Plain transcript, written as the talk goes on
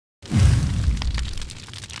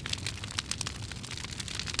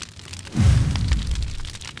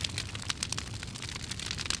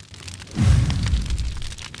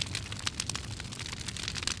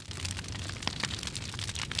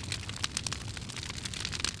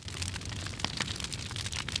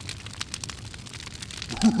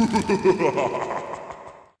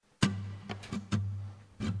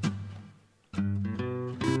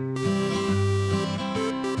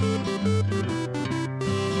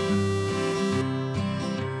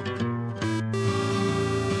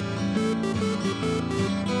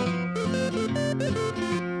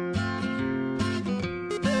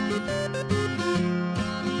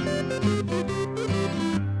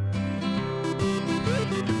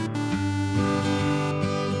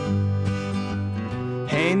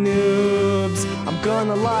Hey noobs, I'm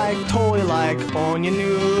gonna totally own you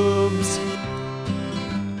noobs.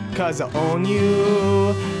 Cause I own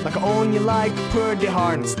you, like I own you pretty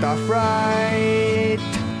hard and stuff, right?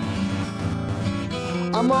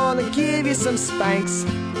 I'm gonna give you some spanks,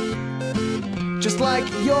 just like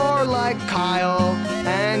you're like Kyle,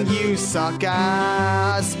 and you suck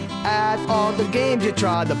ass at all the games you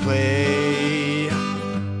try to play.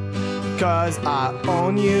 Cause I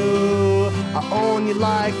own you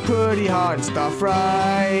pretty hard and stuff,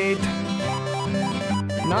 right?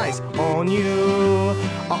 Nice, own you,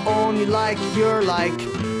 I own you like you're like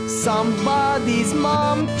somebody's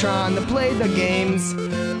mom trying to play the games.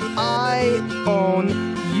 I own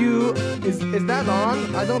you. Is that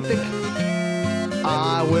on? I don't think.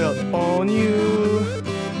 I will own you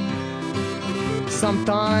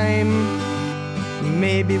sometime,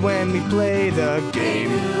 maybe when we play the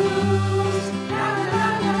game.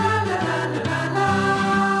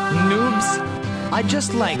 Noobs, I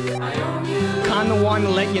just kinda wanna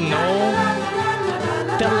let you know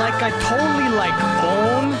that I totally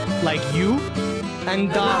own you,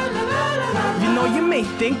 and you know, you may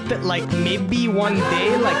think that maybe one day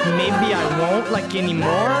maybe I won't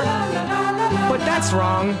anymore, but that's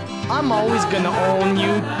wrong. I'm always gonna own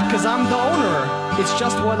you, cause I'm the owner. It's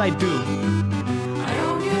just what I do.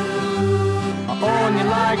 I own you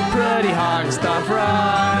pretty hard and stuff,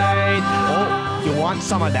 right? Oh, you want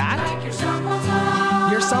some of that?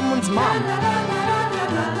 You're someone's mom.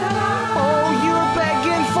 Oh, you're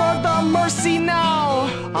begging for the mercy now.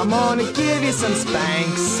 I'm gonna give you some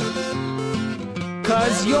spanks,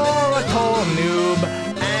 cause you're a total noob,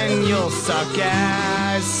 and you'll suck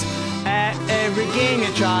ass at every game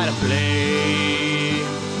you try to play.